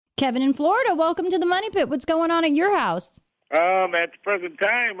Kevin in Florida, welcome to the Money Pit. What's going on at your house? At the present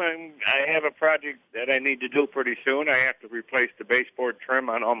time, I have a project that I need to do pretty soon. I have to replace the baseboard trim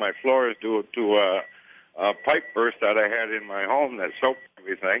on all my floors due to a pipe burst that I had in my home that soaked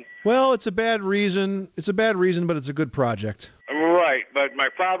everything. Well, it's a bad reason. It's a bad reason, but it's a good project. Right, but my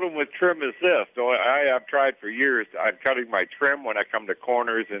problem with trim is this. So I've tried for years. I'm cutting my trim when I come to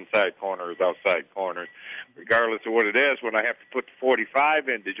corners, inside corners, outside corners. Regardless of what it is, when I have to put the 45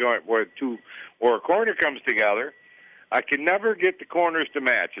 in the joint where a corner comes together, I can never get the corners to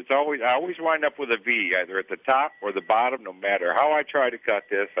match. I always wind up with a V, either at the top or the bottom, no matter how I try to cut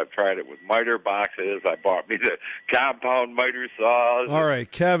this. I've tried it with miter boxes. I bought me the compound miter saws. All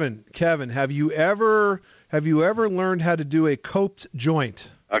right, Kevin, have you ever learned how to do a coped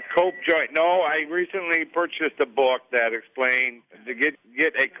joint? A cope joint? No, I recently purchased a book that explained to get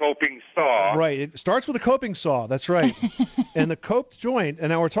a coping saw. Right, it starts with a coping saw. That's right. And the coped joint, and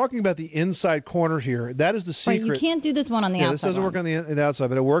now we're talking about the inside corner here. That is the secret. Right, you can't do this one on the outside. This doesn't work on the outside,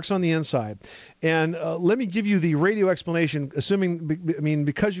 but it works on the inside. And let me give you the radio explanation,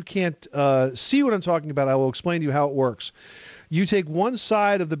 because you can't see what I'm talking about, I will explain to you how it works. You take one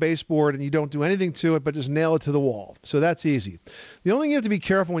side of the baseboard and you don't do anything to it, but just nail it to the wall. So that's easy. The only thing you have to be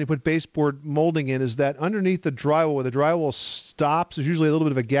careful when you put baseboard molding in is that underneath the drywall, where the drywall stops, there's usually a little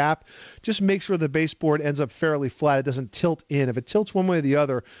bit of a gap. Just make sure the baseboard ends up fairly flat. It doesn't tilt in. If it tilts one way or the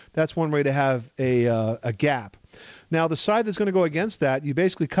other, that's one way to have a gap. Now, the side that's going to go against that, you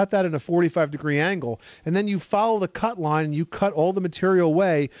basically cut that in a 45-degree angle, and then you follow the cut line, and you cut all the material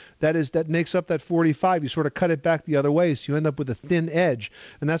away that makes up that 45. You sort of cut it back the other way, so you end up with a thin edge,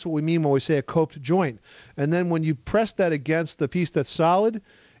 and that's what we mean when we say a coped joint. And then when you press that against the piece that's solid,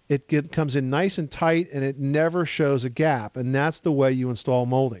 it comes in nice and tight, and it never shows a gap, and that's the way you install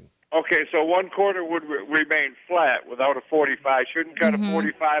molding. Okay, so one corner would remain flat without a 45. Shouldn't cut a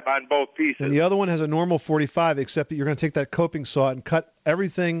 45 on both pieces. And the other one has a normal 45, except that you're going to take that coping saw and cut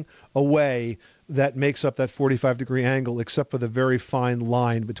everything away that makes up that 45-degree angle, except for the very fine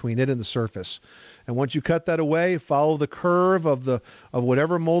line between it and the surface. And once you cut that away, follow the curve of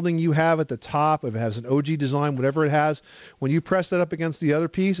whatever molding you have at the top. If it has an OG design, whatever it has, when you press that up against the other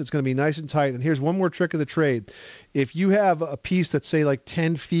piece, it's going to be nice and tight. And here's one more trick of the trade. If you have a piece that's, say, like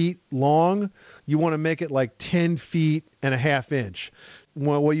 10 feet long, you want to make it like 10 feet and a half inch.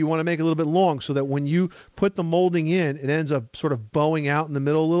 Well, you want to make it a little bit long so that when you put the molding in, it ends up sort of bowing out in the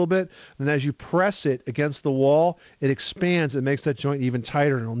middle a little bit. And as you press it against the wall, it expands and makes that joint even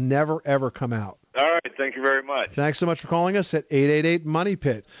tighter, and it'll never, ever come out. All right. Thank you very much. Thanks so much for calling us at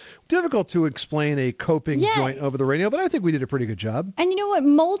 888-MONEY-PIT. Difficult to explain a coping joint over the radio, but I think we did a pretty good job. And you know what?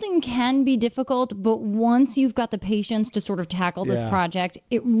 Molding can be difficult, but once you've got the patience to sort of tackle this project,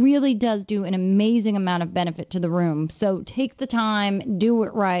 it really does do an amazing amount of benefit to the room. So take the time, do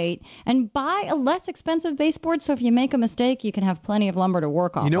it right, and buy a less expensive baseboard. So if you make a mistake, you can have plenty of lumber to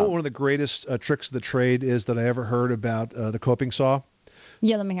work off. You know what one of the greatest tricks of the trade is that I ever heard about the coping saw?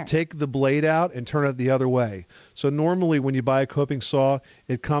 Yeah, let me hear. Take the blade out and turn it the other way. So normally when you buy a coping saw,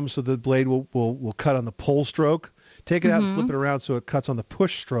 it comes so the blade will cut on the pull stroke. Take it out and flip it around so it cuts on the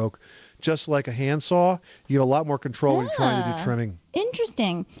push stroke. Just like a handsaw, you have a lot more control when you're trying to do trimming.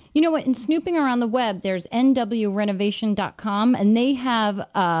 Interesting. You know what? In snooping around the web, there's nwrenovation.com, and they have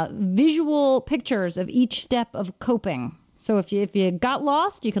visual pictures of each step of coping. So if you got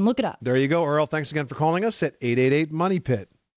lost, you can look it up. There you go, Earl. Thanks again for calling us at 888-MONEY-PIT.